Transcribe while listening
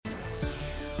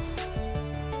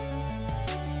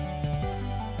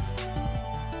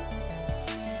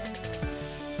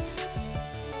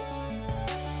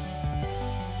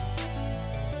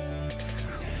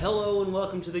Hello and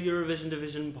welcome to the Eurovision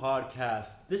Division podcast.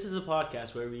 This is a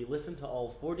podcast where we listen to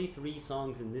all 43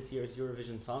 songs in this year's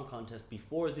Eurovision Song Contest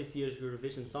before this year's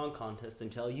Eurovision Song Contest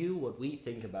and tell you what we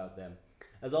think about them.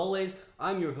 As always,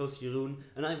 I'm your host Jeroen,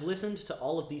 and I've listened to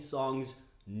all of these songs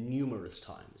numerous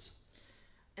times.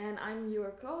 And I'm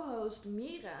your co-host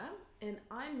Mira, and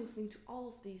I'm listening to all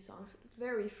of these songs for the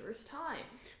very first time.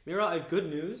 Mira, I have good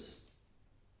news.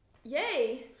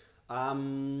 Yay!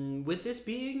 With this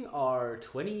being our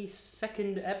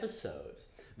 22nd episode,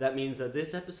 that means that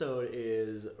this episode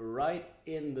is right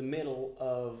in the middle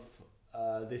of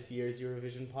this year's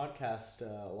Eurovision podcast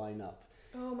lineup.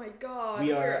 Oh my god.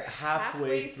 We are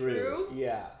halfway through.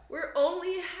 Yeah. We're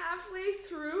only halfway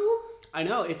through? I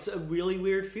know, it's a really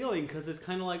weird feeling because it's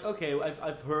kind of like, okay,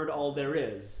 I've heard all there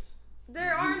is.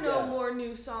 There are no more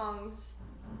new songs.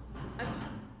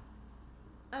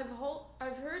 I've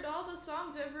heard all the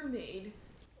songs ever made.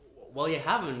 Well, you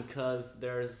haven't, because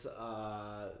there's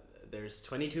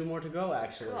 22 more to go,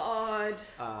 actually. God.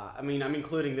 I'm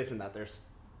including this and that.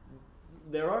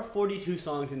 There are 42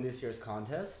 songs in this year's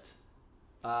contest,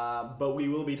 but we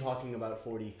will be talking about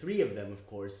 43 of them, of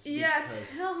course. Yeah,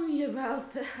 tell me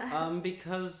about that.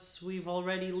 Because we've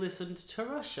already listened to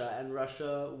Russia, and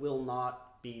Russia will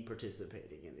not be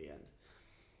participating in the end.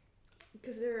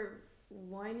 Because they're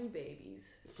whiny babies.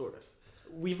 Sort of.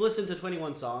 We've listened to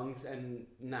 21 songs, and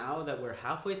now that we're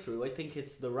halfway through, I think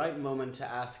it's the right moment to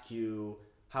ask you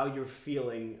how you're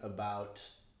feeling about,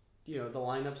 the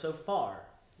lineup so far.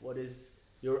 What is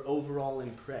your overall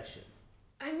impression?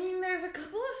 I mean, there's a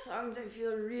couple of songs I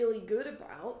feel really good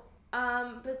about,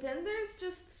 but then there's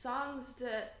just songs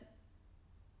that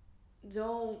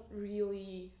don't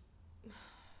really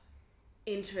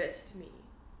interest me.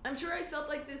 I'm sure I felt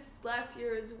like this last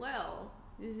year as well.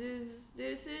 This is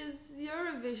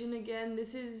Eurovision again.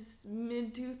 This is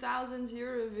mid-2000s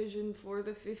Eurovision for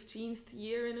the 15th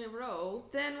year in a row.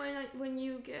 Then when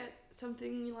you get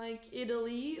something like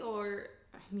Italy, or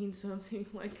something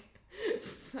like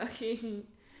fucking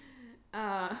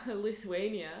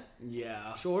Lithuania.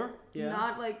 Yeah. Sure. Yeah.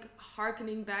 Not like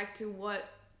hearkening back to what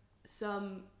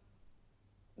some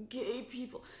gay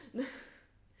people...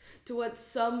 to what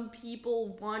some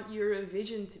people want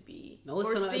Eurovision to be, now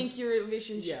listen,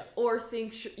 Eurovision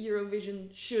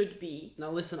should be.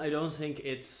 Now listen, I don't think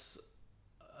it's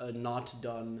not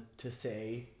done to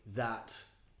say that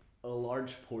a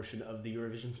large portion of the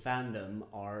Eurovision fandom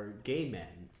are gay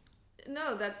men.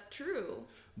 No, that's true.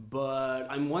 But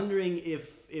I'm wondering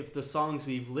if the songs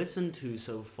we've listened to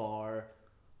so far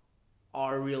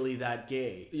are really that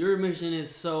gay. Eurovision is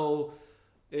so,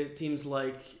 it seems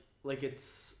like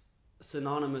it's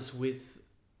synonymous with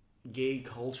gay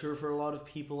culture for a lot of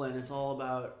people, and it's all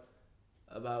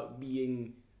about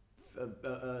being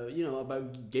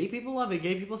about gay people love it,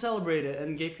 gay people celebrate it,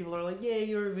 and gay people are like, yay,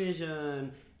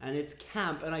 Eurovision, and it's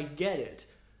camp, and I get it.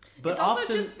 But it's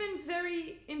also just been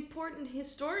very important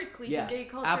historically to gay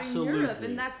culture in Europe,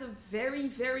 and that's a very,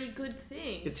 very good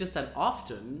thing. It's just that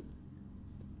often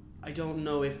I don't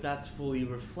know if that's fully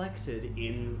reflected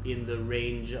in the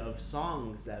range of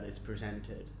songs that is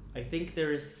presented. I think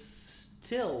there is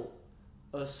still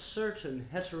a certain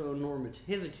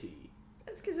heteronormativity.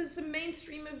 That's because it's a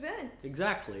mainstream event.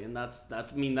 Exactly, and that's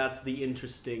the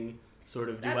interesting sort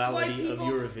of duality of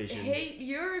Eurovision. That's why people hate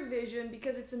Eurovision,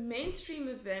 because it's a mainstream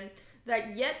event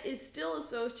that yet is still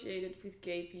associated with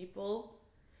gay people.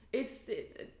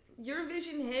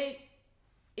 Eurovision hate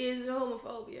is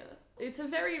homophobia. It's a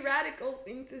very radical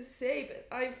thing to say, but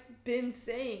I've been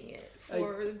saying it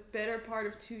for the better part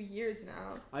of 2 years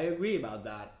now. I agree about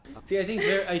that. See, I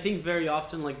think very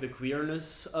often like the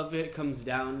queerness of it comes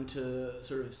down to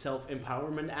sort of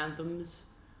self-empowerment anthems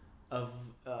of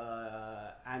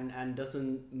and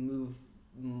doesn't move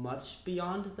much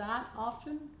beyond that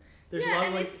often. There's a lot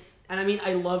of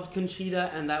I loved Conchita,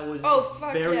 and that was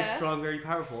very strong, very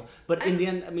powerful. But in the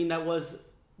end, that was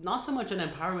not so much an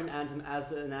empowerment anthem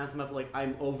as an anthem of like,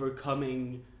 I'm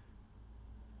overcoming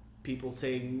people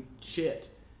saying shit.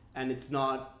 And it's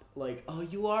not like, oh,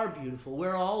 you are beautiful,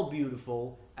 we're all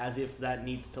beautiful, as if that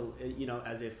needs to,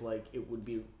 as if like it would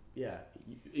be,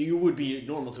 it would be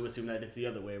normal to assume that it's the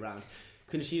other way around.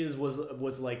 Conchita's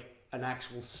was like an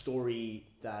actual story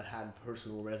that had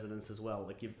personal resonance as well.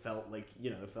 Like it felt like,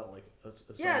 a song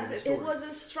of a story. It was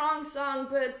a strong song,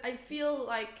 but I feel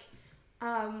like,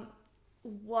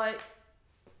 what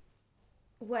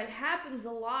happens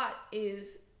a lot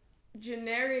is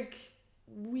generic,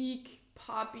 weak,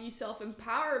 poppy,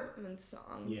 self-empowerment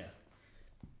songs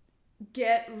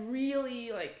get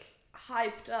really like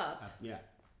hyped up.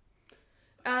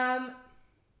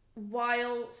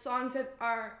 While songs that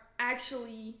are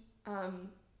actually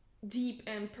deep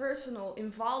and personal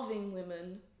involving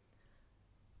women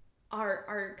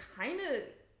are kind of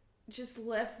just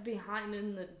left behind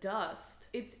in the dust.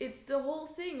 It's the whole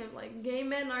thing of like gay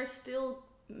men are still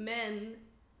men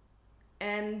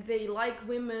and they like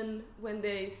women when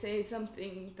they say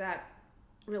something that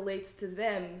relates to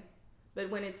them, but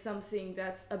when it's something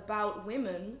that's about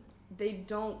women, they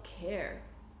don't care.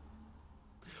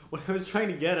 What I was trying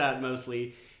to get at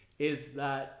mostly is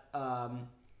that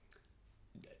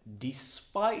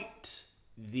despite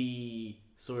the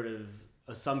sort of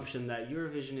assumption that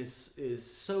Eurovision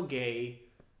is so gay,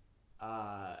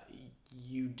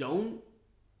 you don't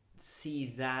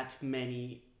see that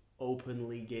many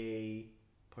openly gay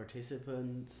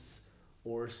participants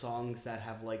or songs that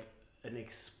have like an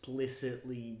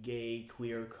explicitly gay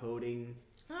queer coding.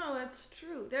 Oh, that's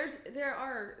true. There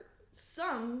are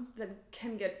some that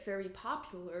can get very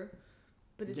popular,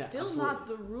 but it's still absolutely not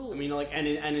the rule. I mean, like, and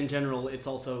in general, it's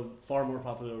also far more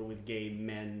popular with gay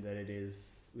men than it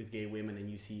is with gay women. And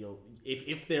you see,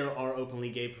 if there are openly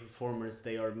gay performers,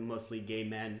 they are mostly gay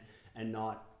men and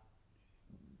not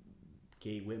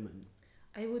gay women.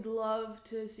 I would love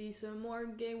to see some more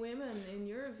gay women in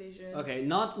Eurovision. Okay,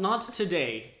 not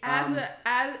today. As a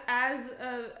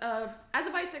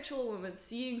bisexual woman,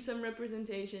 seeing some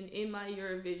representation in my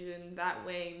Eurovision that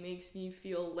way makes me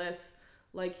feel less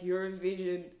like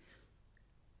Eurovision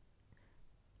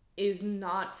is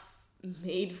not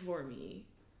made for me.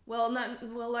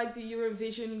 Like the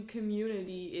Eurovision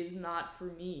community is not for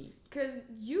me. Because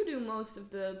you do most of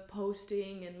the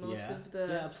posting and most of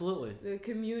the absolutely. The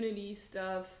community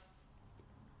stuff.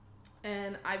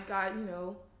 And I've got,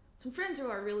 some friends who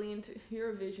are really into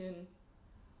Eurovision.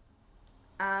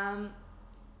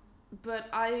 But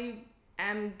I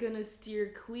am gonna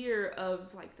steer clear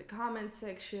of like the comment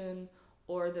section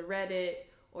or the Reddit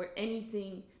or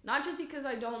anything. Not just because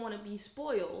I don't want to be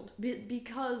spoiled, but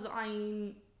because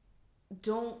I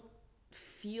don't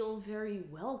feel very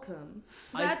welcome.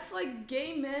 That's like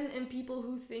gay men and people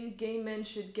who think gay men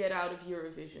should get out of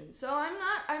Eurovision. So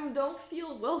I don't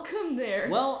feel welcome there.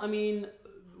 Well, I mean,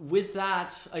 with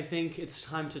that, I think it's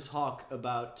time to talk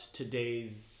about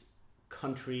today's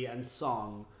country and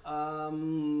song.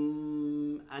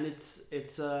 And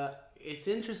it's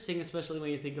interesting, especially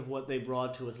when you think of what they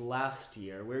brought to us last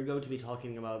year. We're going to be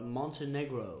talking about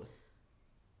Montenegro.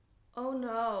 Oh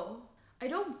no. I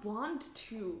don't want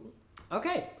to.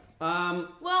 Okay.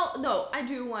 Well, no, I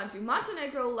do want to.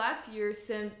 Montenegro last year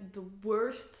sent the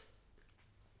worst,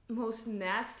 most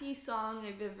nasty song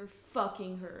I've ever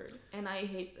fucking heard, and I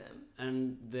hate them.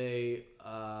 And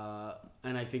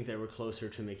and I think they were closer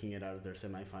to making it out of their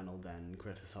semifinal than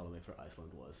Greta Salome for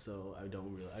Iceland was. So I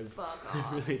don't really, Fuck off.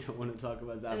 I really don't want to talk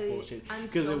about that bullshit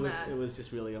because it was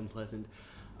just really unpleasant.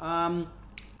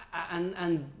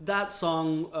 And that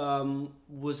song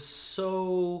was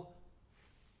so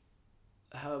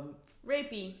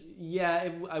rapey. Yeah,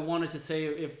 I wanted to say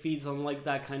it feeds on like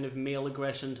that kind of male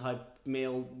aggression type,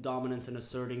 male dominance and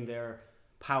asserting their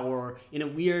power in a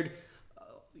weird,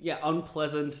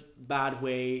 unpleasant, bad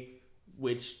way,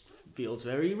 which feels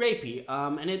very rapey.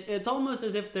 And it's almost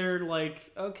as if they're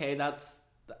like, okay, that's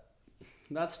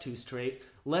too straight.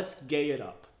 Let's gay it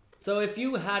up. So if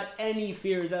you had any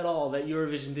fears at all that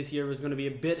Eurovision this year was going to be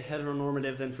a bit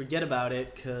heteronormative, then forget about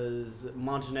it, because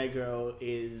Montenegro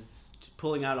is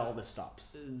pulling out all the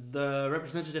stops. The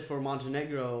representative for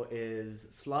Montenegro is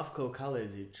Slavko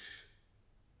Kalezic,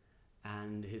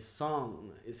 and his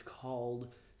song is called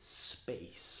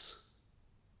Space.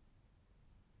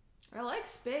 I like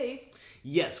space.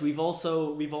 Yes, we've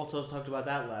also talked about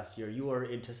that last year. You are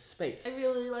into space. I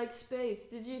really like space.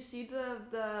 Did you see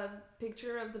the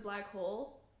picture of the black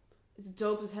hole? It's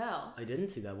dope as hell. I didn't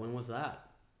see that. When was that?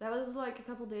 That was like a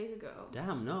couple days ago.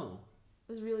 Damn, no.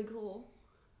 It was really cool.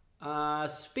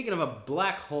 Speaking of a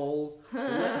black hole.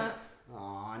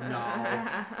 Aw,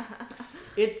 no.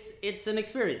 It's an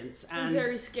experience. And I'm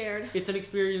very scared. It's an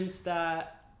experience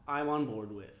that I'm on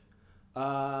board with.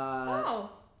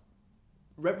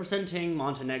 Representing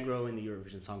Montenegro in the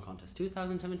Eurovision Song Contest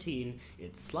 2017,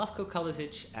 it's Slavko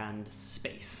Kalezic and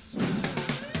Space.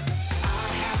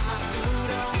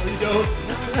 We don't.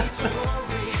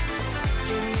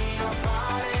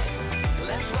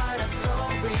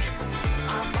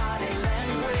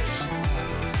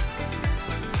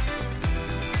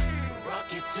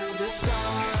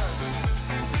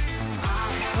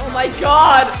 Oh my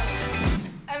god!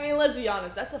 I mean, let's be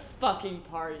honest, that's a fucking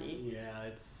party. Yeah,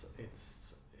 it's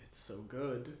so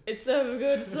good. It's a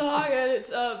good song and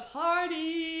it's a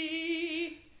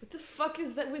party. What the fuck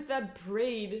is that with that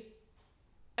braid?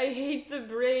 I hate the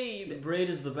braid. The braid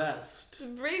is the best.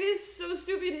 The braid is so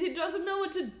stupid. He doesn't know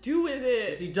what to do with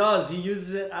it. Yes, he does. He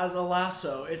uses it as a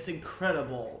lasso. It's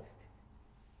incredible.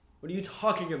 What are you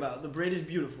talking about? The braid is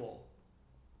beautiful.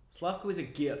 Slavko is a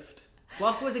gift.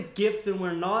 Slavko is a gift and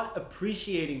we're not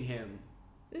appreciating him.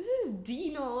 This is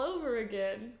Dean all over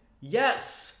again.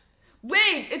 Yes!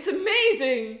 Wait, it's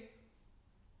amazing!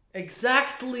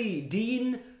 Exactly!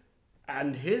 Dean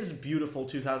and his beautiful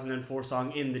 2004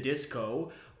 song In the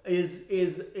Disco is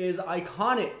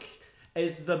iconic.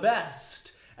 It's the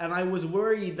best. And I was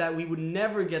worried that we would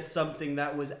never get something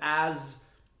that was as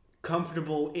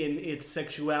comfortable in its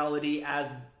sexuality as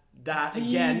that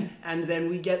again, and then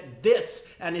we get this,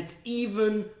 and it's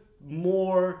even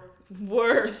more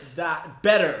worse.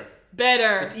 Better.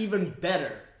 It's It's even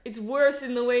better. It's worse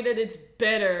in the way that it's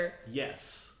better.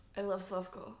 Yes. I love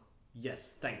Slavko.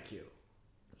 Yes, thank you.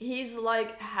 He's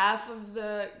like half of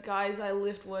the guys I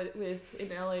lived with in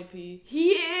LAP.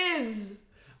 He is!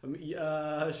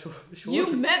 Sure.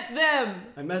 You met them!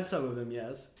 I met some of them,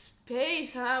 yes.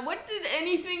 Space, huh? What did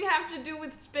anything have to do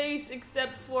with space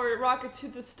except for Rocket to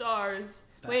the Stars?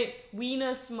 Wait,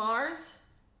 Venus Mars?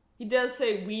 He does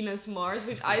say Venus Mars,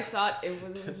 which I thought it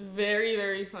was very,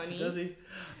 very funny. Does he?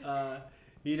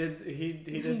 He did say...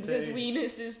 Because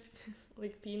Venus is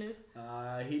like penis?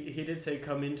 He did say,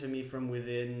 come into me from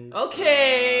within.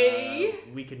 Okay!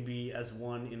 We can be as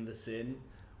one in the sin,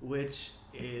 which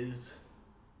is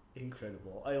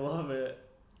incredible. I love it.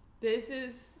 This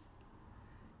is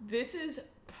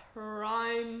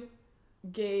prime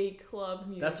gay club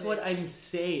music. That's what I'm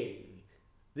saying.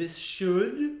 This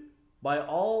should, by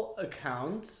all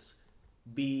accounts,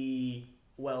 be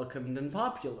welcomed and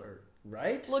popular,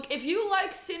 right? Look, if you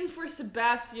like Sin for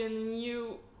Sebastian,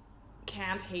 you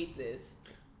can't hate this.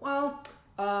 Well,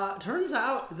 turns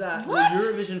out that What? the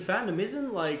Eurovision fandom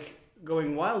isn't like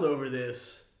going wild over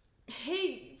this.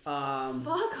 Hey,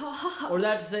 fuck off. Or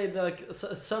that to say that like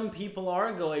some people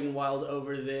are going wild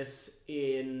over this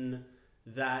in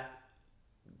that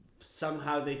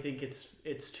somehow they think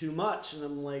it's too much, and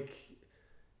I'm like,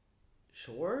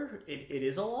 sure, it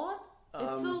is a lot.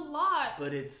 It's a lot.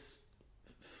 But it's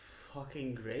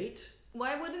fucking great.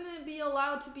 Why wouldn't it be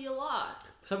allowed to be a lot?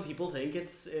 Some people think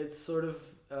it's sort of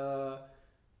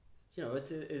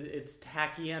it's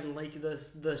tacky and like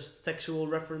the sexual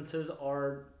references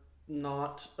are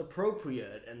not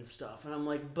appropriate and stuff, and I'm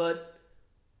like, but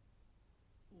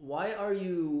why are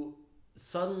you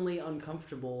suddenly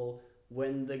uncomfortable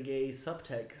when the gay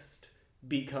subtext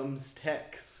becomes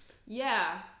text?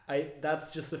 Yeah.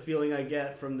 That's just the feeling I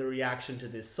get from the reaction to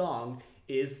this song,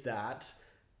 is that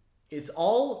it's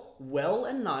all well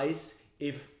and nice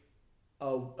if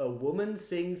a woman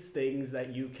sings things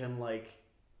that you can like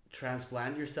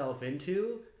transplant yourself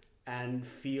into and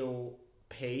feel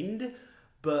pained,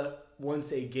 but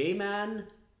once a gay man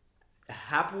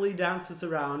happily dances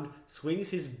around, swings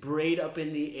his braid up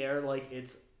in the air like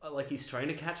it's like he's trying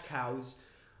to catch cows,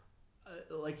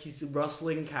 like he's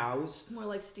rustling cows. More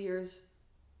like steers.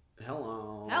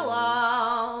 Hello.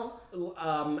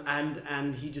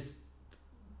 And he just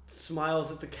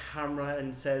smiles at the camera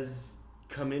and says,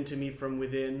 "Come into me from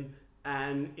within,"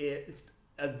 and it's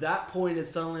at that point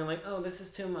it's suddenly like, oh, this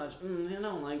is too much. I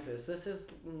don't like this. This is.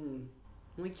 I'm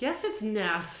like, yes, it's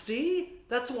nasty.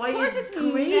 That's why of course it's it's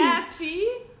great. nasty.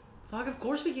 Fuck, of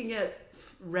course we can get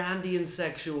randy and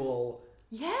sexual.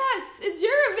 Yes, it's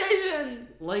Eurovision.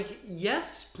 Like,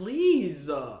 yes, please.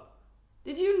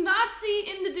 Did you not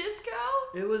see In the Disco?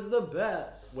 It was the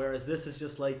best. Whereas this is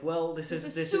just like, well, this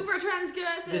is super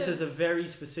transgressive. This is a very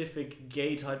specific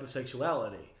gay type of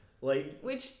sexuality. Like,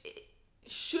 which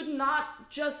should not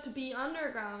just be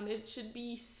underground. It should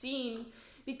be seen,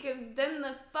 because then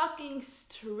the fucking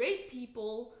straight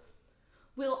people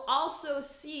will also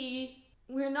see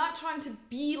we're not trying to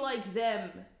be like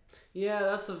them. Yeah,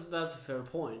 that's a fair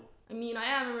point. I mean, I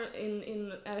am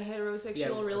in a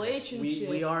heterosexual relationship.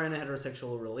 We are in a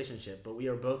heterosexual relationship, but we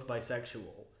are both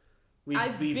bisexual.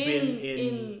 We've been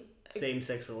in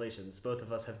same-sex relations. Both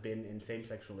of us have been in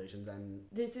same-sex relations, and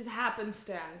this is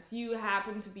happenstance. You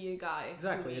happen to be a guy.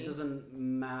 Exactly. It doesn't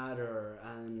matter,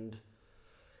 and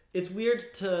it's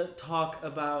weird to talk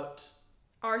about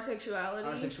our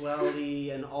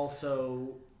sexuality and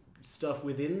also stuff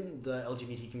within the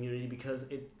LGBT community, because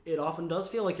it often does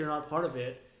feel like you're not part of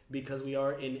it, because we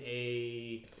are in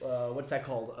a what's that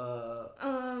called?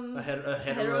 A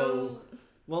hetero.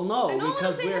 Well, no,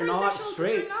 because we're not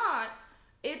straight. We're not.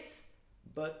 It's.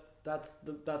 But that's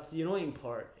the annoying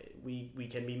part. We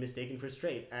can be mistaken for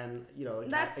straight, and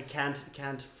I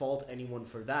can't fault anyone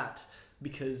for that,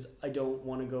 because I don't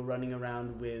want to go running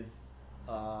around with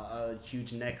a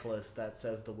huge necklace that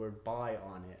says the word bi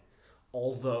on it.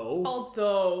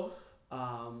 Although,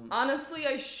 honestly,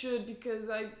 I should, because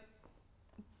I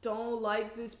don't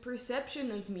like this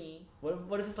perception of me.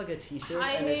 what if it's like a t-shirt?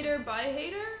 Hi hater, bi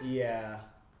hater? Yeah.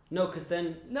 No, because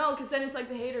then it's like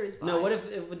the hater is bi. No, what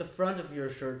if with the front of your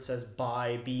shirt says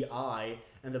bi, B-I,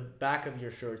 and the back of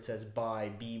your shirt says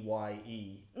bi,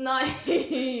 B-Y-E?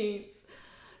 Nice.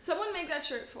 Someone make that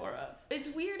shirt for us. It's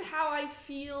weird how I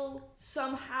feel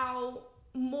somehow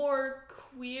more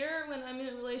queer when I'm in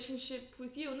a relationship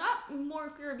with you. Not more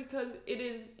queer because it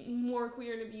is more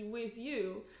queer to be with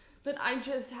you, but I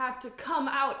just have to come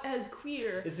out as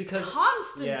queer. It's because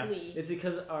constantly. Yeah, it's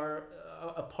because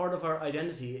a part of our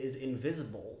identity is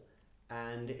invisible,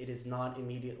 and it is not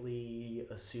immediately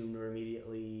assumed or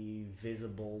immediately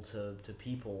visible to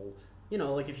people. You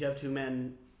know, like if you have two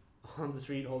men on the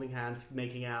street holding hands,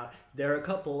 making out, they're a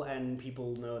couple, and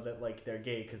people know that like they're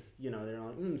gay because, you know, they're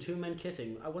like, two men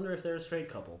kissing. I wonder if they're a straight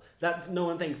couple. That's no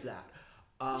one thinks that.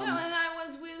 When I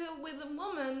was with a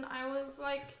woman, I was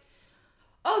like,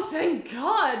 oh, thank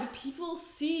God, people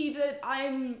see that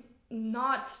I'm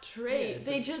not straight. Yeah,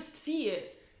 they just see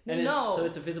it. And no. So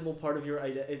it's a visible part of your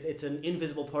it's an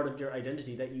invisible part of your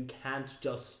identity that you can't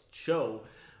just show.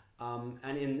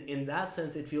 And in that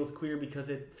sense, it feels queer because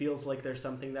it feels like there's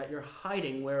something that you're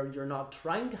hiding where you're not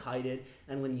trying to hide it.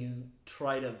 And when you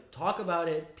try to talk about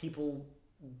it, people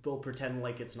will pretend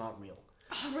like it's not real.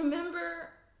 Remember?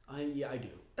 Yeah, I do.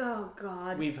 Oh,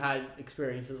 God. We've had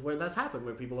experiences where that's happened,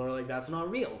 where people are like, that's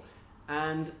not real.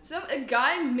 And a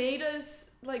guy made us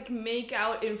like make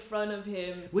out in front of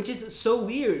him, which is so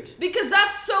weird because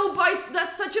that's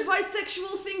such a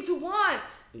bisexual thing to want.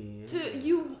 Yeah.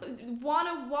 You want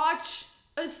to watch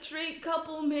a straight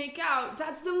couple make out.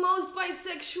 That's the most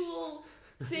bisexual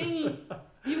thing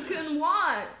you can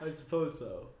want. I suppose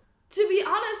so. To be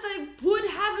honest, I would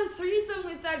have a threesome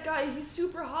with that guy. He's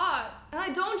super hot. And I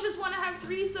don't just want to have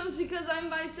threesomes because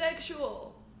I'm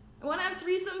bisexual. I want to have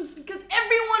threesomes because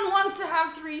everyone wants to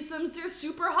have threesomes. They're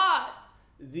super hot.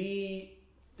 The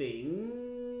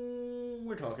thing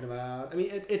we're talking about, I mean,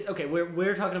 it's okay.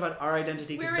 We're talking about our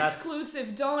identity. We're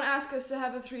exclusive. Don't ask us to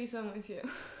have a threesome with you.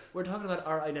 We're talking about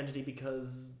our identity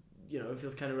because, you know, it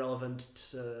feels kind of relevant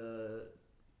to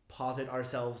posit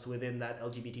ourselves within that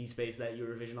LGBT space that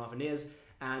Eurovision often is.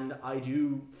 And I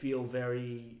do feel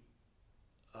very,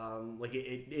 like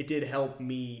it did help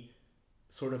me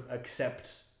sort of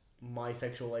accept my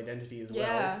sexual identity as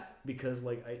well, because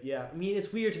like I mean,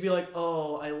 it's weird to be like,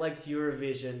 oh, I liked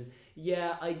Eurovision.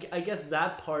 Yeah, I guess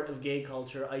that part of gay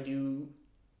culture I do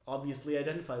obviously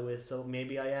identify with, so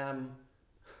maybe I am.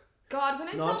 God, when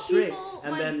I not tell straight. people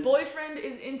And my then, boyfriend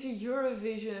is into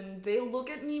Eurovision, they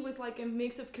look at me with like a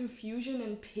mix of confusion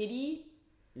and pity.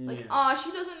 Like,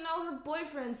 she doesn't know her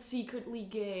boyfriend's secretly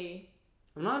gay.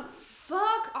 I'm not.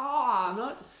 Fuck off. I'm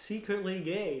not secretly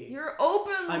gay. You're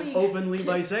openly. I'm openly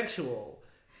bisexual,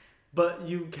 but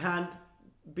you can't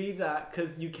be that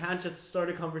because you can't just start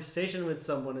a conversation with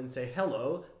someone and say,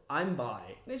 "Hello, I'm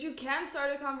bi." But you can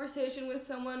start a conversation with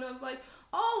someone of like,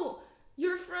 "Oh,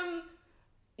 you're from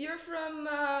Estonia.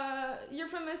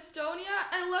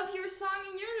 I love your song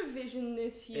in Eurovision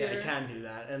this year." Yeah, I can do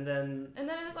that, and then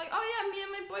it's like, "Oh yeah, me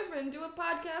and my boyfriend do a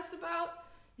podcast about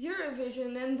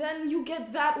Eurovision," and then you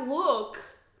get that look.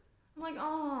 I'm like,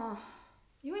 oh,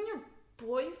 you and your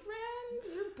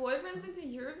boyfriend's into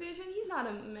Eurovision? He's not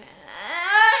a man.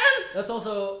 That's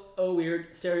also a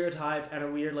weird stereotype and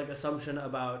a weird like assumption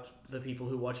about the people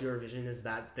who watch Eurovision, is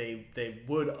that they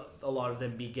would, a lot of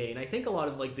them, be gay. And I think a lot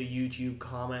of like the YouTube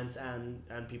comments and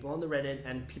people on the Reddit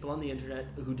and people on the internet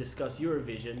who discuss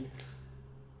Eurovision,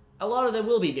 a lot of them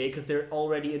will be gay because they're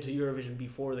already into Eurovision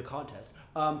before the contest.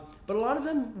 But a lot of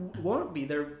them won't be.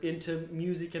 They're into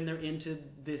music and they're into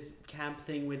this camp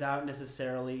thing without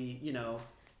necessarily, you know.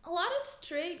 A lot of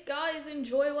straight guys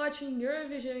enjoy watching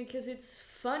Eurovision because it's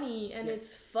funny and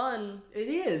it's fun. It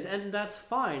is, and that's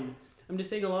fine. I'm just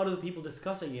saying a lot of the people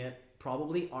discussing it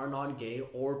probably are not gay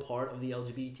or part of the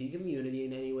LGBT community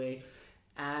in any way,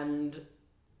 and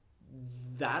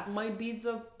that might be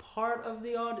the part of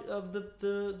the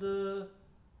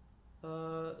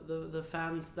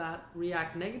fans that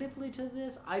react negatively to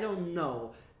this. I don't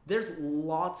know. There's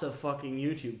lots of fucking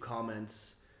YouTube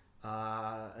comments,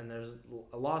 and there's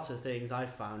lots of things I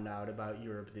found out about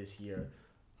Europe this year.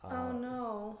 Oh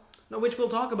no. No, which we'll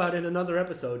talk about in another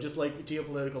episode, just like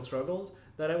geopolitical struggles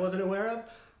that I wasn't aware of.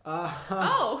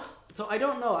 So I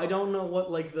don't know. I don't know what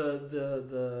like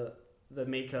the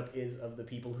makeup is of the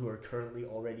people who are currently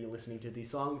already listening to these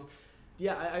songs.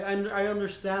 Yeah, I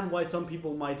understand why some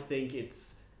people might think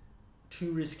it's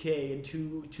too risque and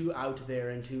too out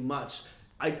there and too much.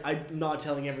 I'm not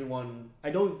telling everyone.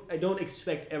 I don't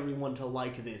expect everyone to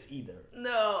like this either.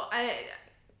 No,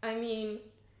 I mean,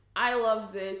 I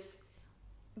love this,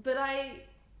 but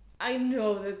I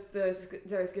know that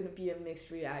there's gonna be a mixed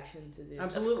reaction to this.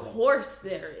 Absolutely. Of course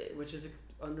there is. Which is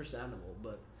understandable,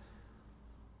 but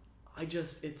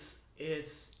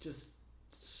it's just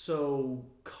so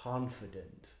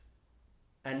confident.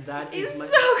 And that is my...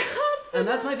 so confident. And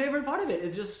that's my favorite part of it.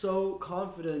 It's just so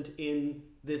confident in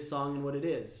this song and what it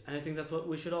is. And I think that's what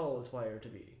we should all aspire to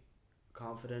be.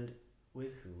 Confident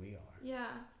with who we are. Yeah.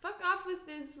 Fuck off with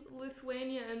this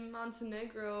Lithuania and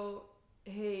Montenegro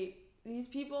hate. These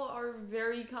people are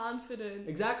very confident.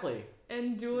 Exactly.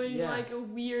 And doing like a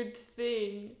weird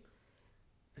thing.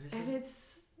 And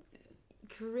it's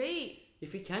great.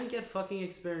 If we can get fucking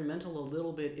experimental a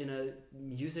little bit in a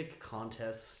music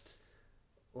contest,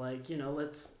 like, you know,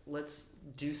 let's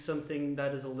do something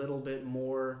that is a little bit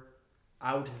more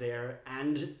out there.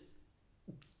 And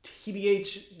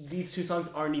TBH, these two songs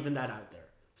aren't even that out there.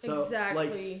 So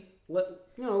exactly. Like,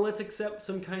 let's accept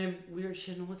some kind of weird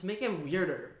shit and let's make it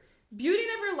weirder. Beauty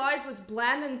Never Lies was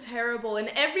bland and terrible, and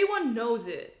everyone knows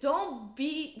it. Don't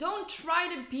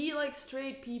try to be like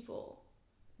straight people.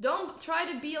 Don't try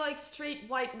to be like straight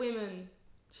white women.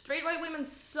 Straight white women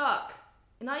suck.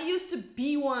 And I used to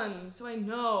be one, so I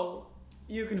know.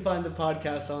 You can find the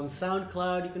podcast on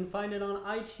SoundCloud. You can find it on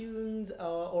iTunes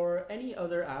or any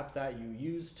other app that you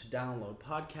use to download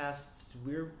podcasts.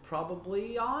 We're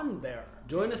probably on there.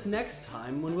 Join us next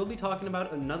time when we'll be talking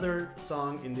about another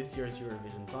song in this year's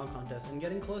Eurovision Song Contest and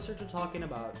getting closer to talking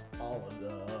about all of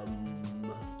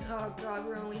them. Oh god,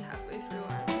 we're only halfway through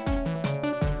our...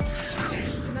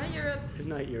 Good night, Europe. Good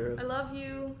night, Europe. I love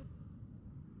you.